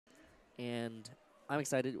and I'm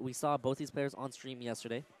excited. We saw both these players on stream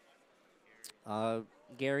yesterday.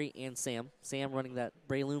 Gary and Sam. Sam running that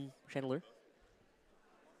Breloom Chandelier.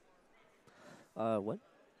 What?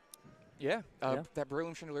 Yeah, Yeah. that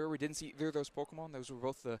Breloom Chandelier, we didn't see either of those Pokemon. Those were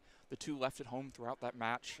both the two left at home throughout that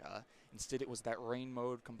match. Instead, it was that Rain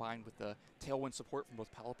mode combined with the Tailwind support from both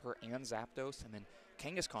Pelipper and Zapdos. And then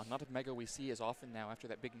Kangaskhan, not a Mega we see as often now after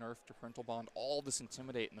that big nerf to Parental Bond. All this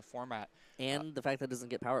Intimidate in the format. And the fact that it doesn't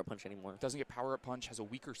get Power Up Punch anymore. Doesn't get Power Up Punch, has a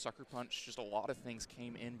weaker Sucker Punch. Just a lot of things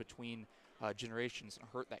came in between generations and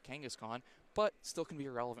hurt that Kangaskhan, but still can be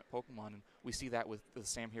a relevant Pokemon. And we see that with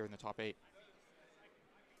Sam here in the top 8.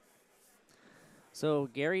 So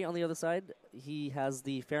Gary on the other side, he has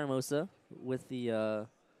the Pheromosa with the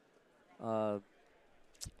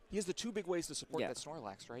he has the two big ways to support Yeah. that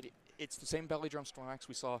Snorlax, right? It's the same belly drum Snorlax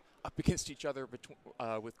we saw up against each other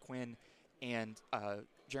with Quinn and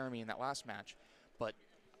Jeremy in that last match, but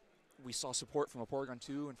we saw support from a Porygon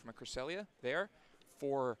 2 and from a Cresselia there.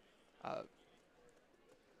 For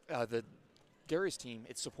the Gary's team,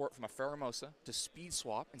 it's support from a Pheromosa to speed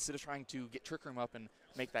swap instead of trying to get Trick Room up and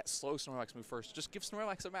make that slow Snorlax move first. Just give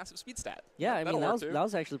Snorlax a massive speed stat. Yeah, I mean, That'll that work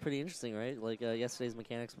was actually pretty interesting, right? Like yesterday's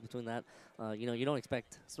mechanics between that. You don't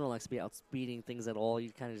expect Snorlax to be outspeeding things at all.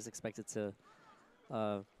 You kind of just expect it to.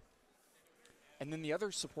 And then the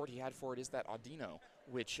other support he had for it is that Audino,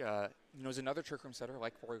 which is another Trick Room setter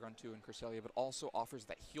like Porygon 2 and Cresselia, but also offers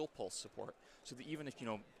that Heal Pulse support. So that even if,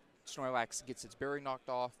 Snorlax gets its berry knocked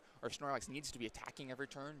off, or if Snorlax needs to be attacking every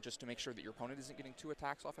turn just to make sure that your opponent isn't getting 2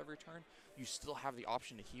 attacks off every turn, you still have the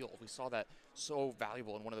option to heal. We saw that so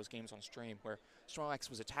valuable in one of those games on stream where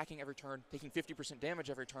Snorlax was attacking every turn, taking 50%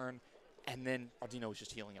 damage every turn, and then Audino was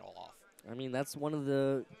just healing it all off. I mean, that's one of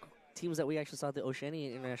the teams that we actually saw at the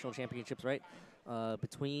Oceania International Championships, right?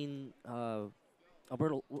 Between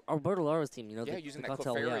Alberto Lara's team, Using the that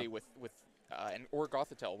Clotel, Clefairy or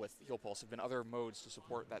Gothitelle with Heal Pulse have been other modes to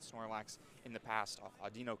support that Snorlax in the past.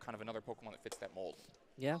 Audino, kind of another Pokemon that fits that mold.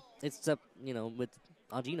 Yeah, it's with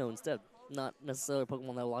Audino instead. Not necessarily a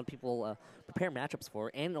Pokemon that a lot of people prepare matchups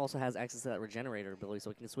for, and it also has access to that Regenerator ability,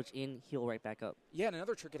 so it can switch in, heal right back up. Yeah, and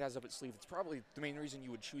another trick it has up its sleeve, it's probably the main reason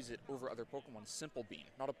you would choose it over other Pokemon, Simple Beam.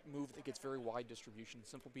 Not a move that gets very wide distribution.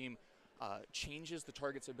 Simple Beam changes the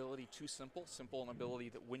target's ability to Simple. Simple, an ability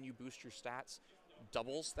that when you boost your stats,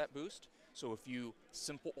 doubles that boost. So if you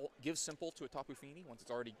give Simple to a Tapu Fini once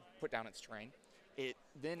it's already put down its terrain, it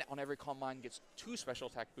then on every Calm Mind gets 2 special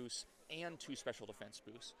attack boosts and 2 special defense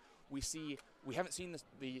boosts. We haven't seen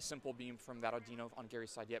the Simple Beam from that Audino on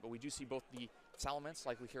Gary's side yet, but we do see both the Salamence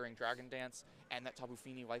likely carrying Dragon Dance and that Tapu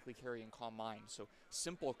Fini likely carrying Calm Mind. So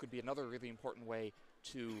Simple could be another really important way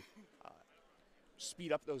to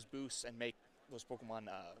speed up those boosts and make those Pokemon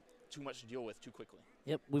too much to deal with too quickly.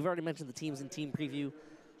 Yep, we've already mentioned the teams in team preview.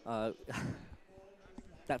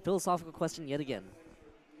 That philosophical question yet again.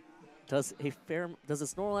 Does a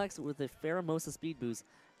Snorlax with a Pheromosa speed boost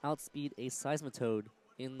outspeed a Seismitoad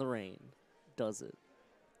in the rain? Does it?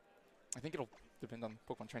 I think it'll depend on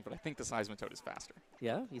Pokemon Train, but I think the Seismitoad is faster.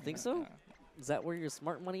 Yeah, you think so? Is that where your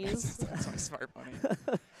smart money is? That's my smart money.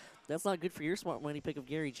 That's not good for your smart money pick of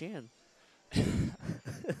Gary Qian.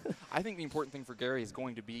 I think the important thing for Gary is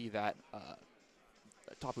going to be that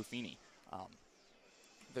Tapu Fini.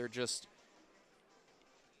 There just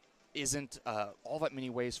isn't all that many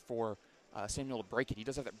ways for Samuel to break it. He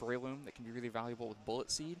does have that Breloom that can be really valuable with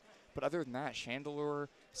Bullet Seed. But other than that, Chandelure,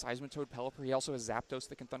 Seismitoad, Pelipper, he also has Zapdos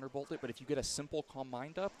that can Thunderbolt it. But if you get a simple Calm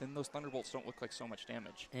Mind up, then those Thunderbolts don't look like so much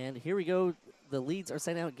damage. And here we go. The leads are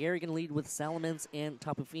set out. Gary going to lead with Salamence and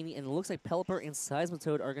Tapu Fini. And it looks like Pelipper and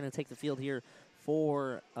Seismitoad are going to take the field here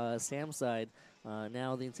for Sam's side.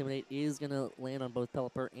 Now the Intimidate is going to land on both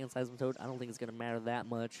Pelipper and Seismitoad. I don't think it's going to matter that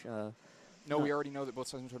much. No, we already know that both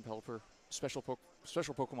Seismitoad and Pelipper special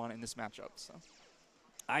Pokemon in this matchup. So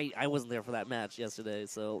I wasn't there for that match yesterday,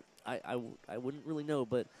 so I wouldn't really know.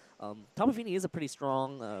 But Tapu Fini is a pretty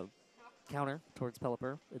strong counter towards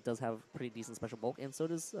Pelipper. It does have pretty decent special bulk, and so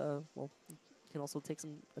does, can also take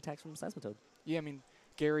some attacks from Seismitoad. Yeah, I mean,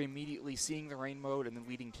 Gary immediately seeing the Rain mode and then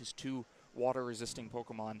leading his 2 water-resisting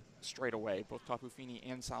Pokemon straight away. Both Tapu Fini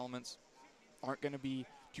and Salamence aren't going to be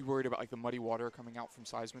too worried about the muddy water coming out from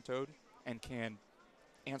Seismitoad and can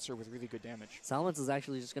answer with really good damage. Salamence is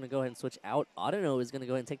actually just going to go ahead and switch out. Audino is going to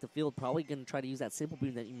go ahead and take the field, probably going to try to use that Simple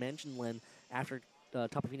Beam that you mentioned, Len, after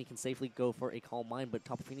Tapu Fini can safely go for a Calm Mind, but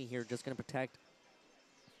Tapu Fini here just going to protect,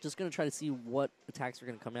 just going to try to see what attacks are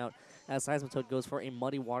going to come out. As Seismitoad goes for a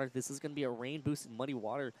Muddy Water, this is going to be a rain-boosted Muddy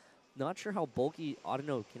Water. Not sure how bulky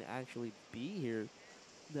Audino can actually be here.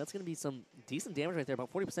 That's going to be some decent damage right there,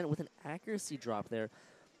 about 40% with an accuracy drop there.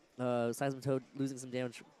 Seismitoad losing some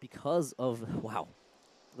damage because of, wow,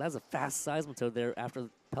 that's a fast Seismitoad there after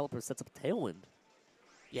Pelipper sets up a Tailwind.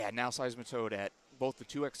 Yeah, now Seismitoad at both the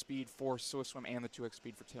 2x speed for Swift Swim and the 2x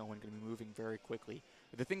speed for Tailwind going to be moving very quickly.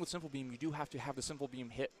 But the thing with Simple Beam, you do have to have the Simple Beam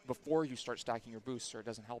hit before you start stacking your boosts, or it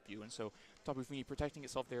doesn't help you. And so Tapu Fini protecting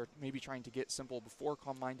itself there, maybe trying to get Simple before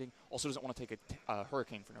Calm Minding, also doesn't want to take a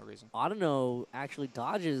Hurricane for no reason. Audino actually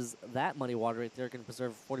dodges that Muddy Water right there, going to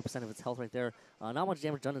preserve 40% of its health right there. Not much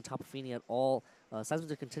damage done to Tapu Fini at all.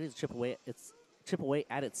 Seismitoad continues to chip away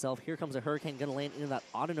at itself. Here comes a Hurricane, going to land into that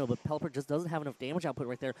Audino, but Pelipper just doesn't have enough damage output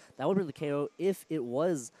right there. That would have been the KO if it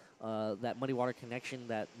was that Muddy Water connection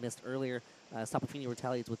that missed earlier. Tapu Fini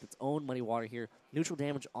retaliates with its own Muddy Water here. Neutral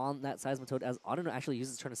damage on that Seismitoad as Audino actually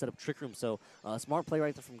uses turn to set up Trick Room. So smart play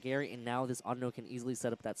right there from Gary, and now this Audino can easily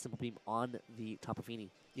set up that Simple Beam on the Tapu Fini.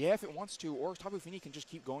 Yeah, if it wants to, or Tapu Fini can just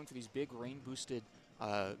keep going for these big rain-boosted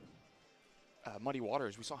Muddy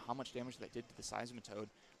Waters. We saw how much damage that did to the Seismitoad.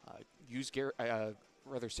 Use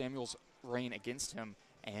Samuel's Rain against him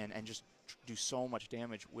and just do so much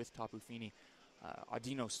damage with Tapu Fini.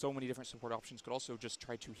 Audino, so many different support options. Could also just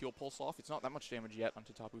try to heal Pulse off. It's not that much damage yet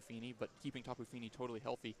onto Tapu Fini, but keeping Tapu Fini totally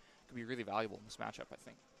healthy could be really valuable in this matchup, I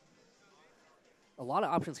think. A lot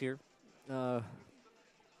of options here.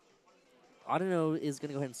 Audino is going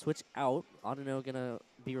to go ahead and switch out. Audino going to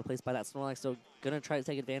be replaced by that Snorlax, so going to try to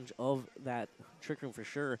take advantage of that Trick Room for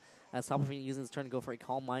sure. As Tapu Fini using his turn to go for a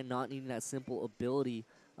Calm Mind, not needing that simple ability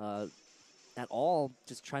at all.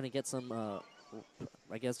 Just trying to get some,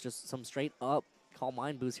 I guess, just some straight up Calm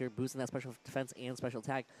Mind boost here, boosting that special defense and special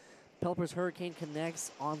attack. Pelipper's Hurricane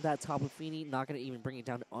connects on that Tapu Fini, not going to even bring it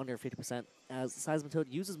down to under 50%. As Seismitoad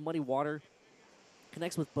uses Muddy Water,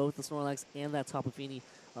 connects with both the Snorlax and that Tapu Fini.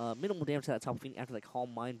 Minimal damage to that Tapu Fini after that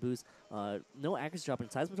Calm Mind boost. No accuracy drop, and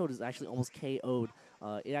Seismitoad is actually almost KO'd.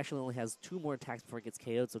 It actually only has 2 more attacks before it gets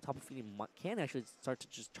KO'd, so Tapu Fini can actually start to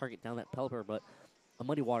just target down that Pelipper, but a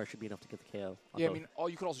Muddy Water should be enough to get the KO. Yeah, I mean,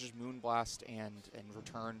 you could also just Moonblast and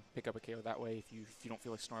return, pick up a KO that way if you don't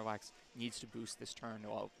feel like Snorlax needs to boost this turn.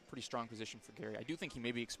 Well, pretty strong position for Gary. I do think he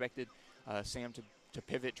maybe expected Sam to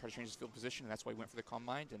pivot, try to change his field position, and that's why he went for the Calm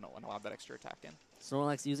Mind and allowed that extra attack in.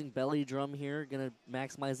 Snorlax using Belly Drum here, going to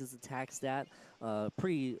maximize his attack stat.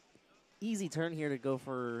 Pretty easy turn here to go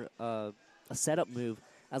for a setup move,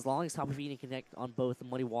 as long as Tapu Fini connect on both the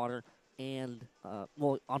Muddy Water and,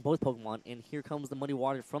 on both Pokemon. And here comes the Muddy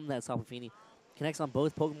Water from that Tapu Fini. Connects on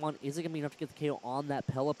both Pokemon. Is it going to be enough to get the KO on that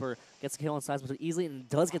Pelipper? Gets the KO on Seismitoad easily, and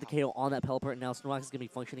does get the KO on that Pelipper, and now Snorlax is going to be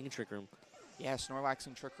functioning in Trick Room. Yeah, Snorlax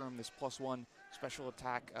in Trick Room, this +1 special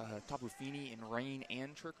attack, Tapu Fini in Rain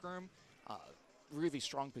and Trick Room. Really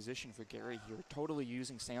strong position for Gary here, totally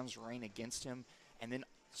using Sam's Rain against him, and then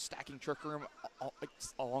stacking Trick Room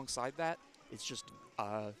alongside that. It's just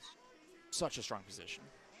such a strong position.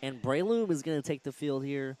 And Breloom is going to take the field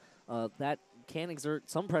here. That can exert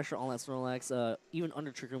some pressure on that Snorlax, even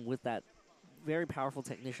under Trick Room with that very powerful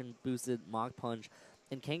Technician-boosted Mach Punch.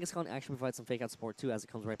 And Kangaskhan actually provides some fake-out support, too, as it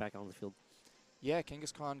comes right back on the field. Yeah,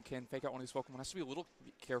 Kangaskhan can fake out one of these Pokemon. Has to be a little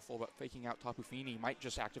careful about faking out Tapu Fini. Might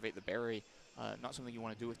just activate the Berry. Not something you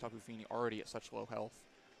want to do with Tapu Fini already at such low health.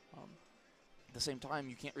 At the same time,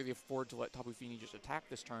 you can't really afford to let Tapu Fini just attack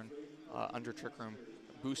this turn under Trick Room.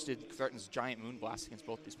 Boosted threatens Giant Moonblast against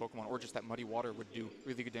both these Pokemon, or just that Muddy Water would do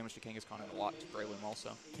really good damage to Kangaskhan and a lot to Breloom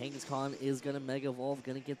also. Kangaskhan is going to Mega Evolve,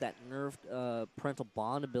 going to get that nerfed Parental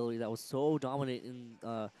Bond ability that was so dominant in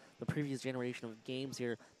the previous generation of games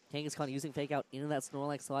here. Kangaskhan using Fake Out into that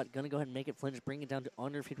Snorlax slot, going to go ahead and make it flinch, bring it down to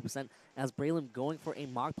under 50%, as Breloom going for a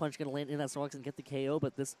Mach Punch, going to land in that Snorlax and get the KO,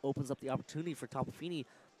 but this opens up the opportunity for Tapu Fini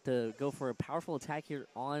to go for a powerful attack here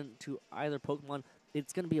on to either Pokemon.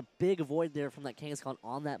 It's going to be a big avoid there from that Kangaskhan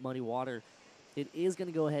on that Muddy Water. It is going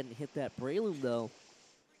to go ahead and hit that Breloom, though.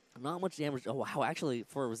 Not much damage. Oh, wow, actually,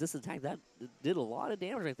 for a resisted attack, that did a lot of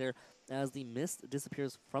damage right there as the mist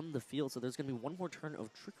disappears from the field. So there's going to be one more turn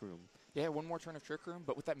of Trick Room. Yeah, one more turn of Trick Room,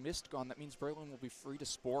 but with that mist gone, that means Breloom will be free to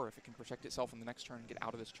Spore if it can protect itself in the next turn and get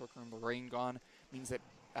out of this Trick Room. The rain gone means that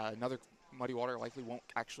another Muddy Water likely won't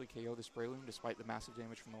actually KO this Breloom despite the massive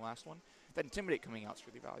damage from the last one. That Intimidate coming out is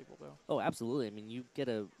really valuable, though. Oh, absolutely. I mean, you get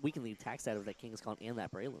a weaken the attack stat of that Kangaskhan and that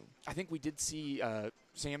Breloom. I think we did see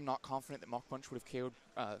Sam not confident that Mach Punch would have KO'd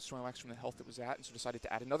Snorlax from the health it was at, and so decided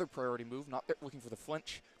to add another priority move, not looking for the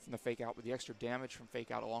flinch from the Fake Out, but the extra damage from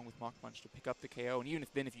Fake Out along with Mach Punch to pick up the KO. And even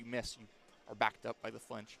if you miss, you are backed up by the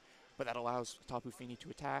flinch. But that allows Tapu Fini to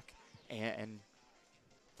attack and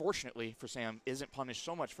fortunately for Sam, isn't punished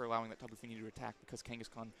so much for allowing that Tapu Fini to attack because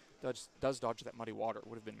Kangaskhan does dodge that Muddy Water. It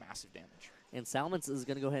would have been massive damage. And Salamence is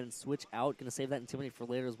going to go ahead and switch out, going to save that Intimidate for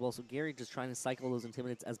later as well. So Gary just trying to cycle those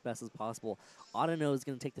Intimidates as best as possible. Autono is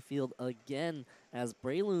going to take the field again as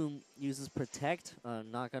Breloom uses Protect.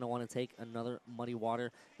 Not going to want to take another Muddy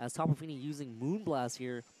Water. As Tapu Fini using Moonblast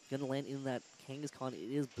here, going to land in that Kangaskhan.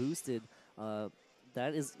 It is boosted.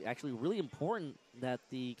 That is actually really important that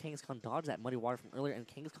the Kangaskhan dodged that Muddy Water from earlier, and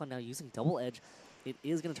Kangaskhan now using Double Edge. It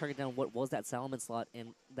is going to target down what was that Salamence slot,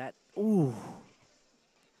 and that, ooh,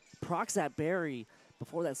 procs that berry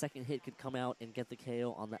before that second hit could come out and get the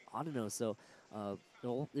KO on that Autono. So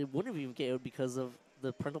it wouldn't have even KO'd because of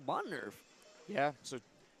the Parental Bond nerf. Yeah, so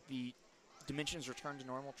the Dimensions returned to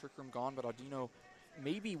normal, Trick Room gone, but Audino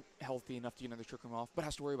may be healthy enough to get another Trick Room off, but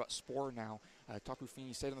has to worry about Spore now. Tapu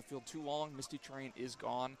Fini stayed on the field too long, Misty Terrain is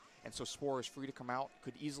gone, and so Spore is free to come out,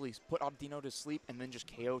 could easily put Audino to sleep and then just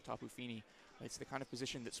KO Tapu Fini. It's the kind of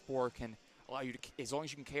position that Spore can allow you to, as long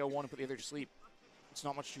as you can KO one and put the other to sleep, it's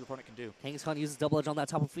not much your opponent can do. Kangaskhan uses Double Edge on that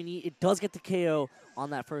Tapu Fini. It does get the KO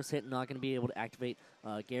on that first hit, not going to be able to activate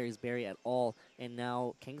Gary's Berry at all. And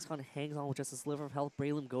now Kangaskhan hangs on with just a sliver of health.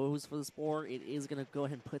 Breloom goes for the Spore. It is going to go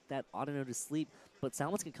ahead and put that Autono to sleep, but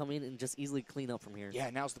Salamence can come in and just easily clean up from here. Yeah,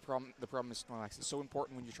 now's the problem. The problem is Snorlax. It's so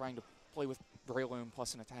important when you're trying to play with Breloom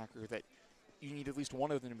plus an attacker that you need at least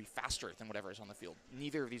one of them to be faster than whatever is on the field.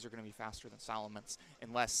 Neither of these are going to be faster than Salamence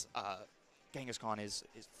unless Kangaskhan is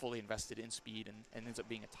fully invested in speed and ends up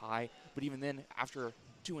being a tie. But even then, after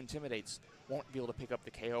 2 Intimidates, won't be able to pick up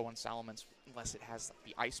the KO on Salamence unless it has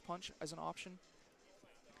the Ice Punch as an option.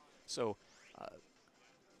 So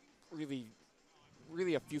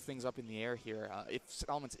really a few things up in the air here. If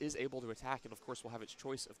Salamence is able to attack, it of course will have its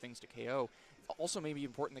choice of things to KO. Also may be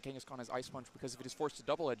important that Kangaskhan has Ice Punch, because if it is forced to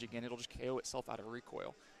Double Edge again, it'll just KO itself out of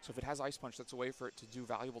recoil. So if it has Ice Punch, that's a way for it to do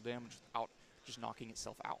valuable damage without just knocking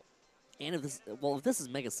itself out. And if this is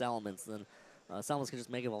Mega Salamence, then Salamence can just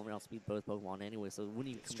Mega Evolve and outspeed both Pokemon anyway. So when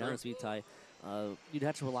you come down to Speed Tie, you'd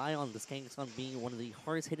have to rely on this Kangaskhan being one of the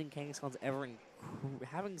hardest hitting Kangaskhan's ever and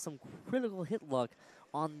having some critical hit luck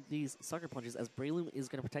on these Sucker Punches, as Breloom is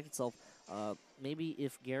going to protect itself. Maybe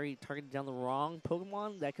if Gary targeted down the wrong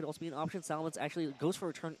Pokemon, that could also be an option. Salamence actually goes for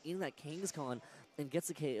a turn in that Kangaskhan and gets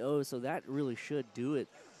the KO, so that really should do it.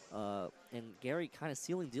 And Gary kind of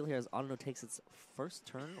sealing deal here as Autono takes its first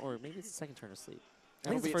turn, or maybe it's the second turn of sleep. I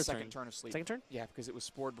think it's the first second turn of sleep. Second turn? Yeah, because it was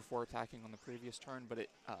spored before attacking on the previous turn, but it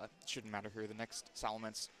shouldn't matter here. The next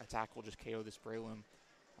Salamence attack will just KO this Breloom.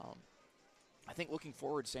 I think looking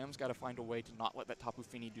forward, Sam's got to find a way to not let that Tapu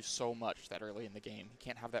Fini do so much that early in the game. He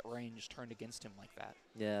can't have that range turned against him like that.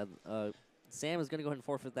 Yeah, Sam is going to go ahead and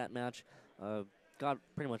forfeit that match. Got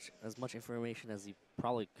pretty much as much information as he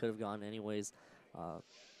probably could have gotten anyways.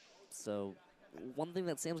 So one thing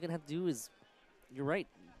that Sam's going to have to do is, you're right,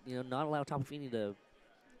 not allow Tapu Fini to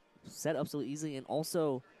set up so easily, and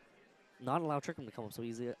also not allow Trick Room to come up so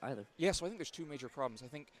easy either. Yeah, so I think there's 2 major problems. I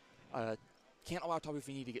think can't allow Tapu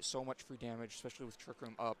Fini to get so much free damage, especially with Trick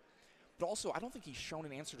Room up. But also, I don't think he's shown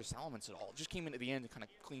an answer to Salamence at all. It just came in at the end and kind of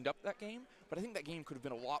cleaned up that game. But I think that game could have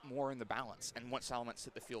been a lot more in the balance. And once Salamence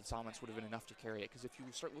hit the field, Salamence would have been enough to carry it. Because if you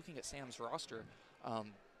start looking at Sam's roster,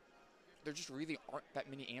 there just really aren't that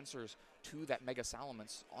many answers to that Mega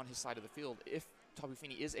Salamence on his side of the field. If Tapu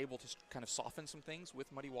Fini is able to kind of soften some things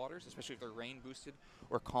with Muddy Waters, especially if they're Rain boosted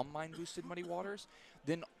or Calm Mind boosted Muddy Waters,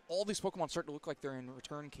 then all these Pokemon start to look like they're in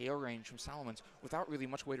return KO range from Salamence without really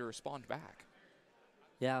much way to respond back.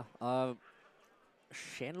 Yeah,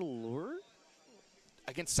 Chandelure?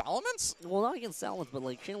 Against Salamence? Well, not against Salamence, but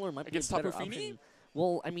like Chandelure might be a better option.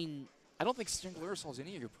 Well, I mean, I don't think Chandelure solves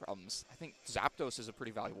any of your problems. I think Zapdos is a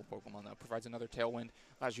pretty valuable Pokemon, though. Provides another Tailwind,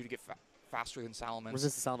 allows you to get faster than Salamence.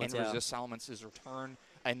 Resist Salamence, and resist Salamance's return,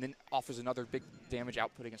 and then offers another big damage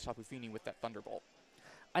output against Tapu Fini with that Thunderbolt.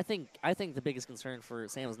 I think the biggest concern for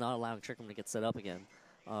Sam is not allowing Trick Room to get set up again.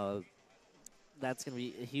 That's going to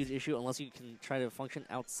be a huge issue unless you can try to function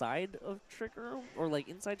outside of Trick Room or like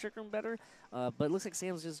inside Trick Room better. But it looks like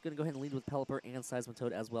Sam's just going to go ahead and lead with Pelipper and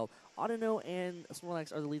Seismitoad as well. Autono and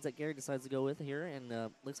Snorlax are the leads that Gary decides to go with here, and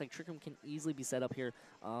looks like Trick Room can easily be set up here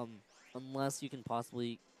unless you can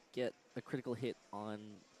possibly get a critical hit on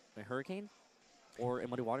a Hurricane or a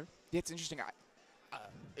Muddy Water. Yeah, it's interesting.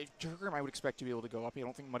 Trick Room I would expect to be able to go up. I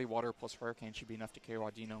don't think Muddy Water plus Hurricane should be enough to KO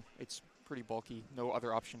Audino. It's pretty bulky. No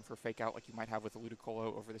other option for Fake Out like you might have with a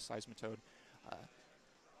Ludicolo over the Seismitoad.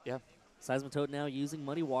 Yeah. Seismitoad now using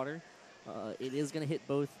Muddy Water. It is going to hit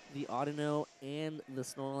both the Audino and the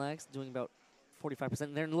Snorlax, doing about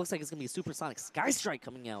 45% there. And it looks like it's going to be a Supersonic Sky Strike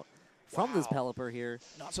coming out from this Wow. Pelipper here.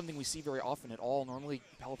 Not something we see very often at all. Normally,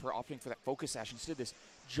 Pelipper opting for that focus sash instead of this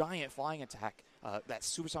giant flying attack. That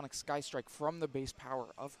supersonic sky strike from the base power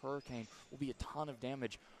of Hurricane will be a ton of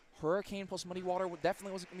damage. Hurricane plus Muddy Water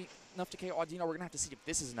definitely wasn't going to be enough to KO Audino. We're going to have to see if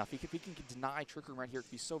this is enough. If he can deny Trick Room right here, it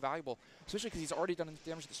could be so valuable, especially because he's already done enough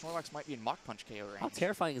damage that Snorlax might be in Mach Punch KO range. How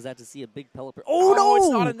terrifying is that to see a big Pelipper? Oh, no! It's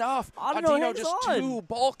not enough. Audino just on. too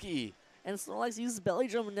bulky. And Snorlax uses Belly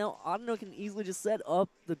Drum, and now Audino can easily just set up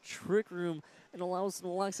the Trick Room and allow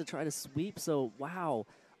Snorlax to try to sweep. So, wow.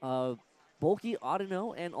 Bulky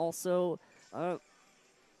Audino, and also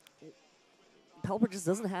Pelipper just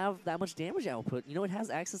doesn't have that much damage output. You know, it has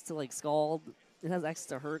access to, like, Scald. It has access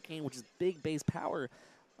to Hurricane, which is big base power.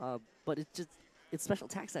 But its special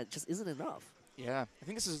attack set just isn't enough. Yeah, I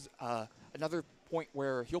think this is another point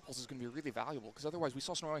where Heal Pulse is going to be really valuable, because otherwise we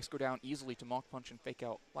saw Snorlax go down easily to Mach Punch and Fake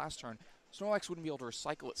Out last turn. Snorlax wouldn't be able to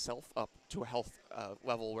recycle itself up to a health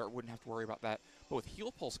level where it wouldn't have to worry about that. But with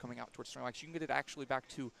Heal Pulse coming out towards Snorlax, you can get it actually back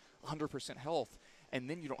to 100% health, and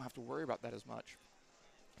then you don't have to worry about that as much.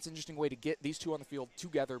 It's an interesting way to get these two on the field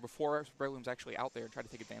together before Breloom's actually out there and try to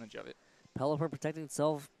take advantage of it. Pelipper protecting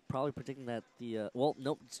itself, probably predicting that the, well,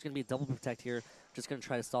 nope, it's going to be a double protect here. Just going to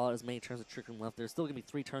try to stall out as many turns of Trick Room left. There's still going to be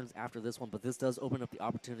 3 turns after this one, but this does open up the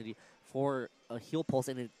opportunity for a Heal Pulse,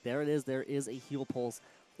 and there it is. There is a Heal Pulse.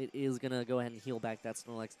 It is going to go ahead and heal back that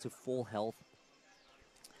Snorlax to full health.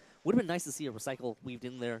 Would have been nice to see a Recycle weaved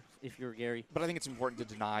in there if you're Gary. But I think it's important to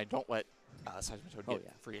deny. Don't let Seismitoad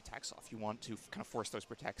get free attacks off. You want to kind of force those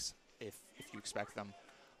protects if you expect them.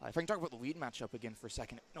 If I can talk about the lead matchup again for a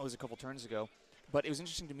second, I know it was a couple turns ago, but it was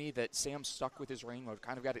interesting to me that Sam stuck with his rain mode,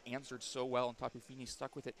 kind of got it answered so well, and Tapu Fini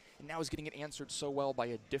stuck with it, and now is getting it answered so well by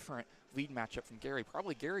a different lead matchup from Gary.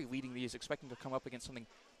 Probably Gary leading these, expecting to come up against something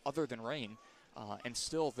other than rain, and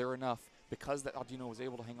still they're enough, because that Audino was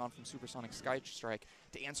able to hang on from Supersonic Sky Strike,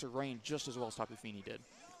 to answer rain just as well as Tapu Fini did.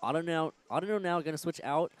 Audino now going to switch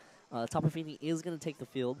out. Tapu Fini is going to take the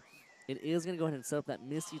field. It is going to go ahead and set up that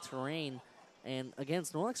Misty Terrain. And again,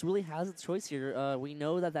 Snorlax really has its choice here. We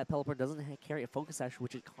know that Pelipper doesn't carry a Focus Sash,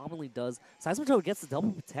 which it commonly does. Seismitoad gets the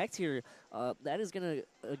double protect here. That is going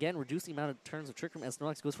to, again, reduce the amount of turns of Trick Room as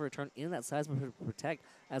Snorlax goes for a turn in that Seismitoad protect,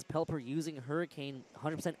 as Pelipper using Hurricane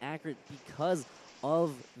 100% accurate because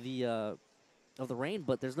of the rain,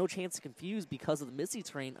 but there's no chance to confuse because of the Misty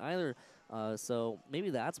Terrain either. So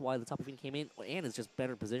maybe that's why the Tapu Fini came in, and it's just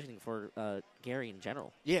better positioning for Gary in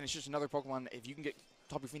general. Yeah, and it's just another Pokemon. If you can get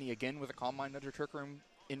Tapu Fini again with a Calm Mind under Trick Room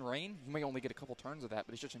in rain, you may only get a couple turns of that,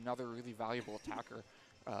 but it's just another really valuable attacker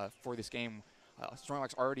for this game.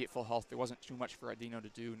 Snorlax already at full health. There wasn't too much for Audino to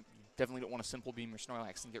do. You definitely don't want to Simple Beam your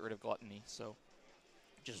Snorlax and get rid of Gluttony, so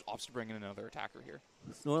just opts to bring in another attacker here.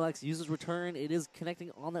 Snorlax uses Return. It is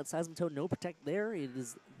connecting on that Seismitoad. No Protect there. It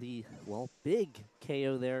is the, well, big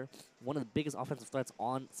KO there. One of the biggest offensive threats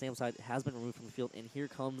on Sam's side has been removed from the field, and here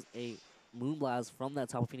comes a Moonblast from that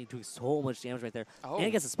Tapu Fini doing so much damage right there. Oh. And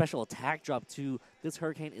it gets a special attack drop too. This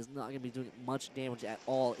Hurricane is not going to be doing much damage at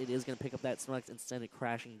all. It is going to pick up that Snorlax and send it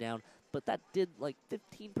crashing down. But that did like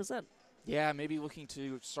 15%. Yeah, maybe looking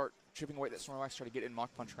to start chipping away at that Snorlax, try to get in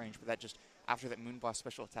Mach Punch range, but that just, after that Moonblast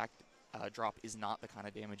special attack drop, is not the kind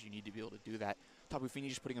of damage you need to be able to do that. Tapu Fini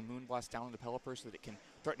just putting a Moonblast down into Pelipper so that it can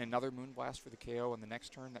threaten another Moonblast for the KO on the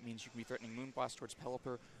next turn. That means you can be threatening Moonblast towards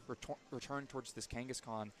Pelipper, return towards this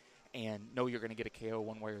Kangaskhan, and know you're going to get a KO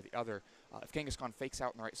one way or the other. If Kangaskhan fakes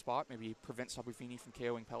out in the right spot, maybe prevents Tapu Fini from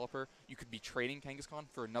KOing Pelipper, you could be trading Kangaskhan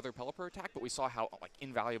for another Pelipper attack, but we saw how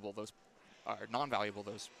invaluable those, or non-valuable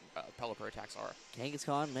those Pelipper attacks are.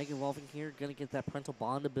 Kangaskhan, Mega Evolving here, going to get that Parental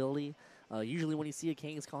Bond ability. Usually when you see a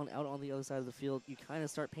Kangaskhan out on the other side of the field, you kind of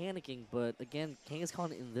start panicking, but again,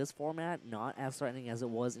 Kangaskhan in this format, not as threatening as it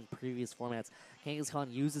was in previous formats.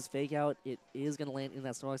 Kangaskhan uses Fake Out. It is going to land in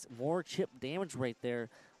that Snorlax. More chip damage right there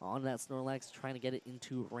on that Snorlax, trying to get it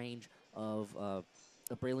into range of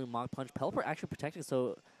the Breloom Mach Punch. Pelipper actually protecting,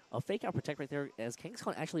 so a Fake Out protect right there as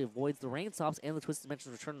Kangaskhan actually avoids the Rain Stops and the Twisted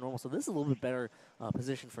Dimensions return to normal. So this is a little bit better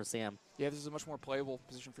position for Sam. Yeah, this is a much more playable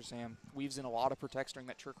position for Sam. Weaves in a lot of protects during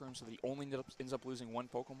that Trick Room so that he only ends up losing one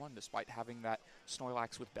Pokemon despite having that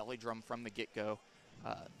Snorlax with Belly Drum from the get-go.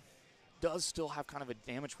 Does still have kind of a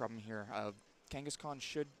damage problem here. Kangaskhan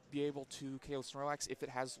should be able to KO Snorlax if it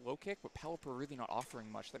has low kick, but Pelipper really not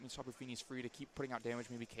offering much. That means Tapu Fini is free to keep putting out damage,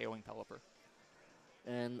 maybe KOing Pelipper.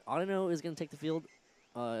 And Audino is going to take the field.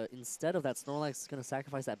 Instead of that, Snorlax is going to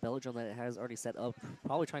sacrifice that Belly Drum that it has already set up.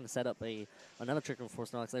 Probably trying to set up another Trick Room for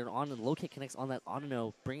Snorlax later on. And low kick connects on that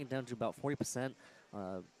Audino, bringing it down to about 40%.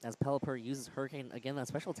 as Pelipper uses Hurricane. Again, that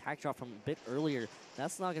special attack drop from a bit earlier,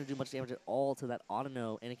 that's not going to do much damage at all to that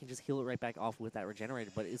Autono, and it can just heal it right back off with that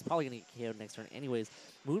Regenerator, but it's probably going to get KO'd next turn anyways.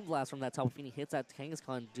 Moonblast from that Tapu Fini hits that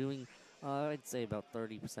Kangaskhan, doing, I'd say about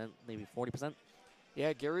 30%, maybe 40%.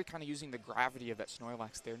 Yeah, Gary kind of using the gravity of that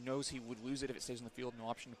Snorlax there, knows he would lose it if it stays in the field, no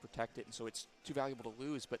option to protect it, and so it's too valuable to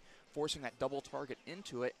lose, but forcing that double target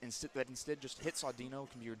into it, that instead just hits Audino,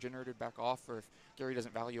 can be regenerated back off, or if Gary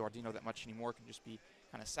doesn't value Audino that much anymore, can just be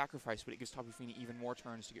kind of sacrificed, but it gives Tapu Fini even more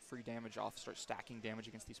turns to get free damage off, start stacking damage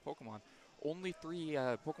against these Pokemon. Only 3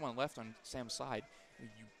 Pokemon left on Sam's side.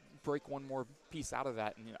 You break one more piece out of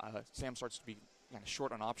that, and Sam starts to be kind of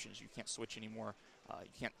short on options. You can't switch anymore. You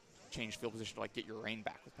can't change field position to get your rain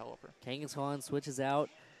back with Pelipper. Kangaskhan switches out,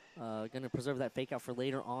 going to preserve that fake out for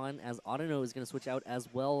later on, as Autono is going to switch out as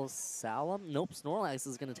well. Nope, Snorlax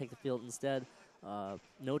is going to take the field instead.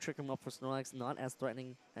 No Trick 'em up for Snorlax, not as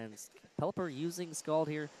threatening, and Pelipper using Scald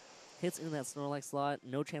here, hits into that Snorlax slot,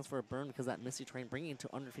 no chance for a burn because that Misty Train bringing it to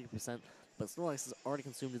under 50%, but Snorlax has already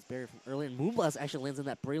consumed his barrier from earlier, and Moonblast actually lands in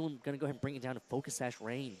that Breloom, going to go ahead and bring it down to Focus Sash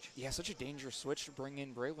range. Yeah, such a dangerous switch to bring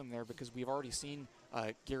in Breloom there because we've already seen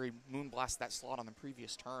Gary Moonblast that slot on the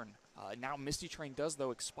previous turn. Now Misty Train does, though,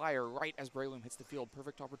 expire right as Breloom hits the field.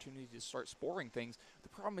 Perfect opportunity to start sporing things. The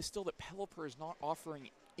problem is still that Pelipper is not offering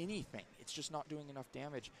anything. It's just not doing enough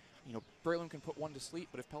damage. Breloom can put one to sleep,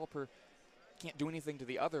 but if Pelipper can't do anything to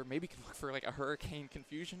the other, maybe can look for a Hurricane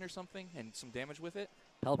Confusion or something and some damage with it.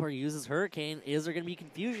 Pelipper uses Hurricane. Is there going to be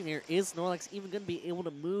confusion here? Is Snorlax even going to be able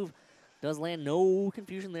to move? Does land no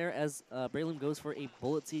confusion there as Breloom goes for a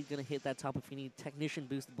Bullet Seed. Going to hit that Tapu Fini. Technician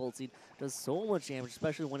boosted Bullet Seed. Does so much damage,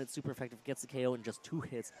 especially when it's super effective. Gets the KO in just 2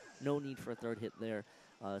 hits. No need for a third hit there.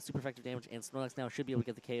 Super effective damage, and Snorlax now should be able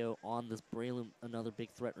to get the KO on this Breloom. Another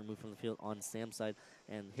big threat removed from the field on Sam's side.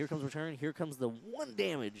 And here comes return. Here comes the 1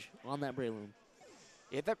 damage on that Breloom.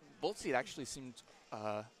 Yeah, that Bullet Seed actually seemed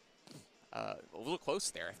a little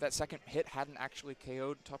close there. If that second hit hadn't actually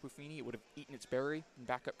KO'd Tapu Fini, it would have eaten its berry and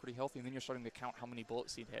back up pretty healthy, and then you're starting to count how many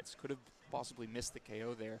Bullet Seed hits. Could have possibly missed the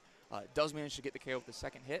KO there. It does manage to get the KO with the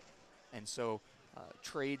second hit, and so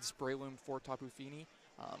trades Breloom for Tapu Fini.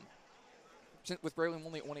 With Breloom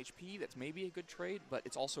only at 1 HP, that's maybe a good trade, but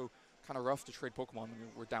it's also kind of rough to trade Pokemon.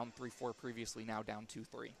 We're down 3-4 previously, now down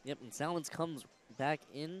 2-3. Yep, and Salamence comes back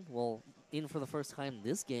in, in for the first time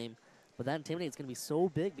this game, but that Intimidate is going to be so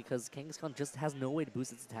big because Kangaskhan just has no way to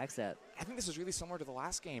boost its attack stat. I think this is really similar to the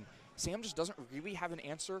last game. Sam just doesn't really have an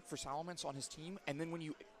answer for Salamence on his team, and then when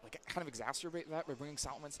you kind of exacerbate that by bringing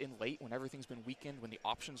Salamence in late when everything's been weakened, when the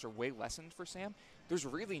options are way lessened for Sam, there's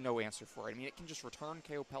really no answer for it. I mean, it can just return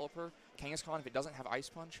KO Pelipper. Kangaskhan, if it doesn't have Ice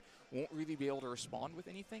Punch, won't really be able to respond with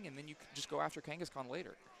anything, and then you can just go after Kangaskhan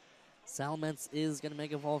later. Salamence is going to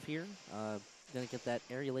Mega Evolve here. Going to get that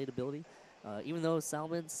Aerialate ability. Even though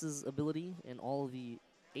Salamence's ability and all of the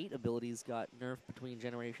 8 abilities got nerfed between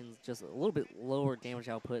generations, just a little bit lower damage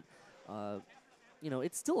output,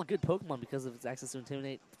 it's still a good Pokemon because of its access to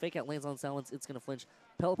Intimidate. Fake Out lands on Salamence, it's going to flinch.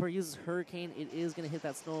 Pelipper uses Hurricane, it is going to hit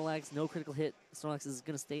that Snorlax. No critical hit, Snorlax is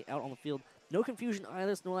going to stay out on the field. No confusion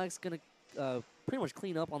either, Snorlax is going to pretty much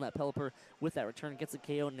clean up on that Pelipper with that return. Gets a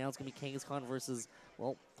KO, and now it's going to be Kangaskhan versus,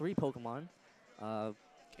 3 Pokemon.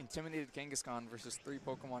 Intimidated Kangaskhan versus 3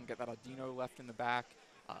 Pokemon. Get that Audino left in the back.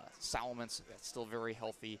 Salamence, that's still very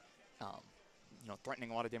healthy.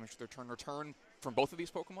 Threatening a lot of damage to their turn. Return from both of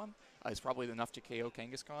these Pokemon is probably enough to KO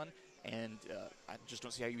Kangaskhan, and I just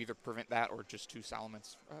don't see how you either prevent that or just 2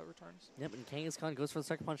 Salamence returns. Yep, and Kangaskhan goes for the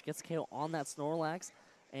Sucker Punch, gets a KO on that Snorlax,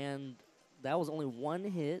 and that was only 1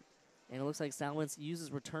 hit, and it looks like Salamence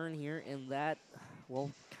uses Return here, and that,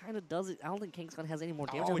 kind of does it. I don't think Kangaskhan has any more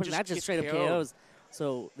damage, that just straight up KOs.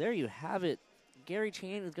 So there you have it. Gary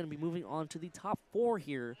Qian is going to be moving on to the top 4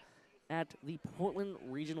 here at the Portland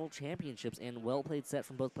Regional Championships, and well-played set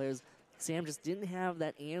from both players. Sam just didn't have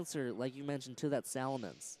that answer, like you mentioned, to that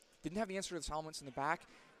Salamence. Didn't have the answer to the Salamence in the back,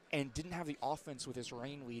 and didn't have the offense with his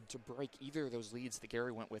rain lead to break either of those leads that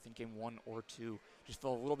Gary went with in game 1 or 2. Just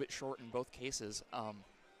fell a little bit short in both cases.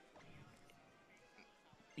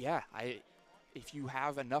 If you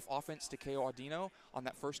have enough offense to KO Audino on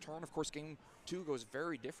that first turn, of course, game 2 goes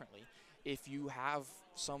very differently. If you have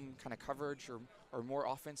some kind of coverage or more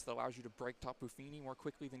offense that allows you to break Tapu Fini more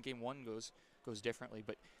quickly, than game 1 goes differently.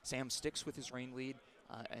 But Sam sticks with his rain lead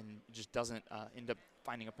and just doesn't end up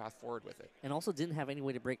finding a path forward with it. And also didn't have any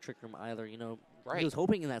way to break Trick Room either. Right. He was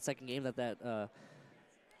hoping in that second game that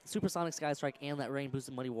Supersonic Sky Strike and that rain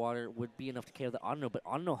boosted Muddy Water would be enough to KO the Audino, but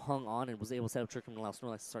Audino hung on and was able to set up Trick Room and allow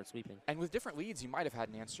Snorlax to start sweeping. And with different leads, you might have had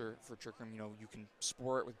an answer for Trick Room. You can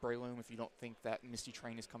Spore it with Breloom if you don't think that Misty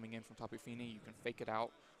Train is coming in from Tapu Fini. You can fake it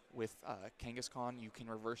out with Kangaskhan. You can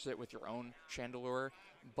reverse it with your own Chandelure,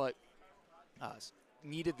 but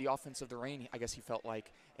needed the offense of the rain, I guess he felt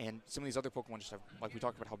like. And some of these other Pokemon just have, like we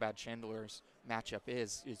talked about how bad Chandelure's matchup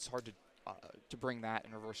is. It's hard to bring that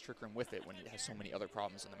and reverse Trick Room with it when it has so many other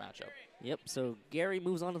problems in the matchup. Yep, so Gary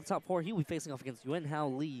moves on to the top 4. He will be facing off against Yuan Hao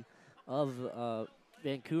Lee of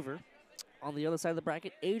Vancouver. On the other side of the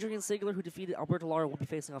bracket, Adrian Sigler, who defeated Alberto Lara, will be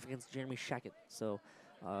facing off against Jeremy Shackett. So,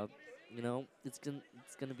 you know, it's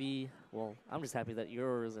gonna be, well, I'm just happy that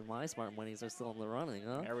yours and my smart monies are still in the running,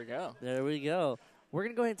 huh? There we go. There we go. We're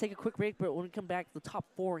going to go ahead and take a quick break, but when we come back, the top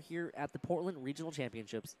 4 here at the Portland Regional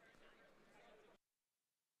Championships.